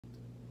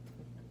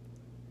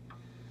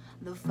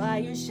The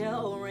fire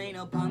shall rain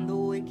upon the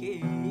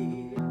wicked.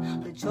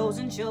 The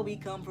chosen shall be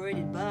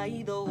comforted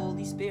by the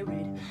Holy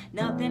Spirit.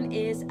 Nothing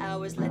is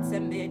ours, let's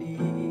admit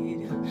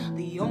it.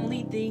 The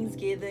only things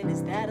given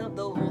is that of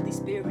the Holy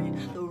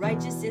Spirit. The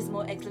righteous is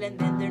more excellent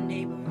than their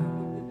neighbor.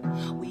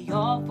 We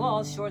all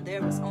fall short,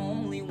 there is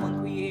only one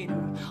creator.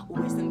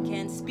 Wisdom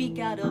can speak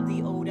out of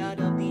the old,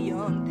 out of the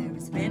young. There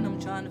is venom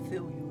trying to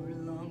fill your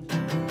lungs.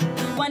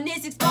 When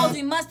it's exposed,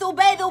 we must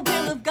obey the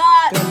will of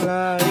God.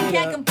 We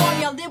can't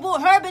conform your liberal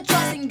herb, but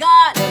trust in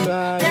God.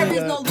 There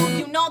is no loop,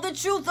 you know the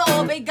truth,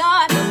 so obey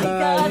God.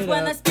 Because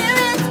when the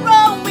spirit's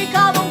wrong, we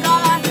call on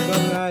God.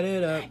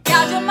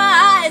 Gouge in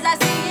my eyes, I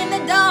see in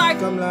the dark.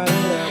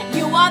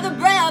 You are the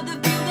breath, the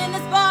fuel in the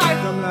spark.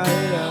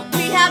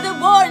 We have the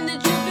war and the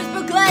truth is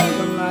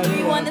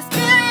proclaimed. When the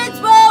spirit's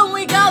wrong,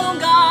 we call on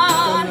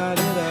God.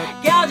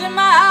 Gouge in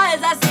my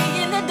eyes, I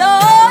see in the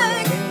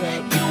dark.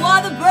 You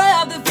are the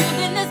breath, the fuel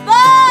in the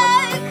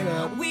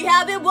spark. We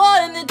have it war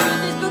and the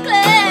truth is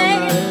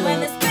proclaimed. When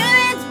the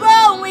spirit's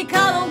wrong, we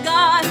call on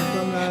God.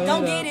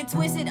 Don't get it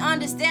twisted,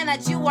 understand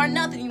that you are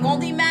nothing. You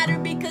only matter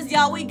because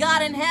Yahweh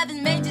God in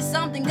heaven made you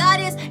something. God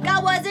is,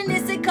 God wasn't,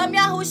 is it come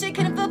Yahushua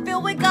couldn't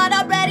fulfill what God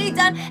already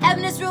done.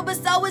 Heaven is real, but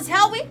so is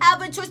hell. We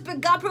have a choice,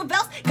 but God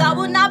prevails. God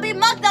will not be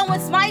mocked, no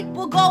one's might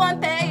will go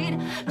unpaid.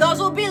 Those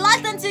will be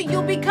lost until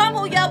you become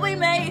who Yahweh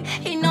made.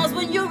 He knows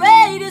when you're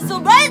ready, so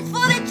raise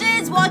for the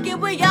chains. Walking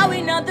with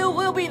Yahweh, nothing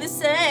will be the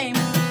same.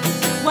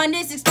 When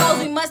it's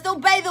exposed, we must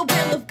obey the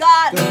will of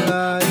God. We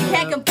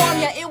can't conform,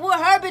 yeah, it will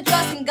hurt, but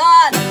trust in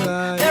God.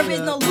 There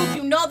is no loop,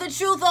 you know the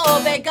truth, or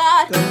obey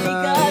God.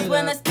 Because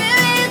when the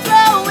spirit's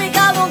wrong, we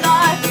call on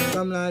God.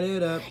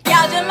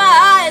 Gouge in my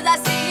eyes, I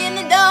see in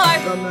the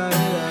dark.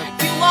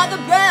 You are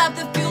the breath,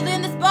 the fuel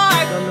in the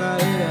spark.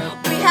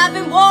 We have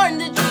been warned,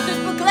 the truth is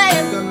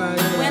proclaimed.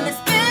 When the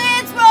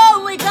spirit's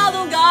wrong, we call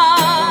on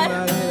God.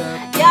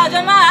 Gouge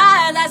in my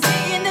eyes, I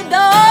see in the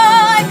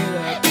dark.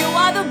 You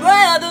are the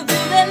breath, the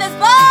fuel in the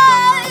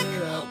spark.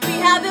 We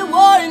have been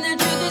warned, the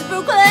truth is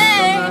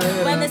proclaimed.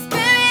 When the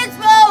spirit's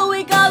wrong,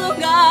 we call on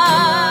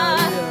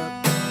God.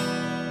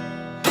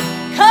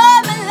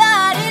 Come and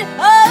light it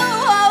up.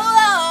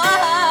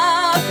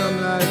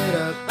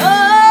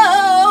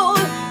 Oh,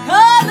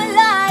 come and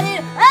light it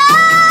up.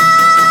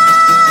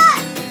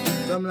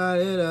 Come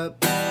light it up.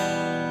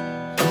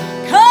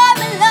 Come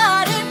and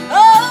light it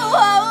up.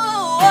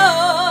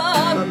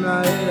 Come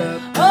light it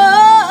up.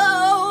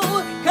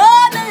 Oh,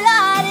 come and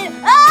light it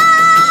up.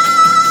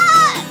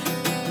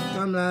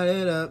 Come light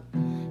it up.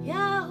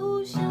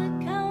 Yahushua,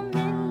 come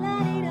and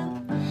light it up.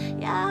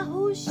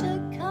 Yahushua,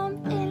 come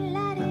and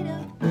light it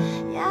up.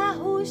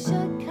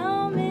 Yahushua,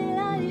 come and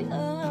light it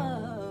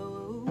up.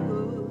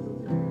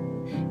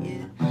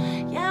 Yeah.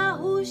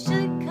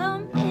 Yahushua,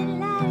 come and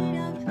light it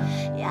up.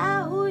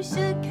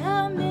 Yahushua,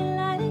 come and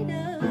light it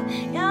up.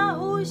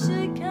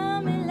 Yahushua,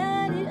 come and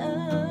light it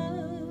up.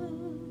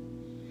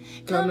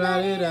 Come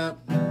light it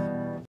up.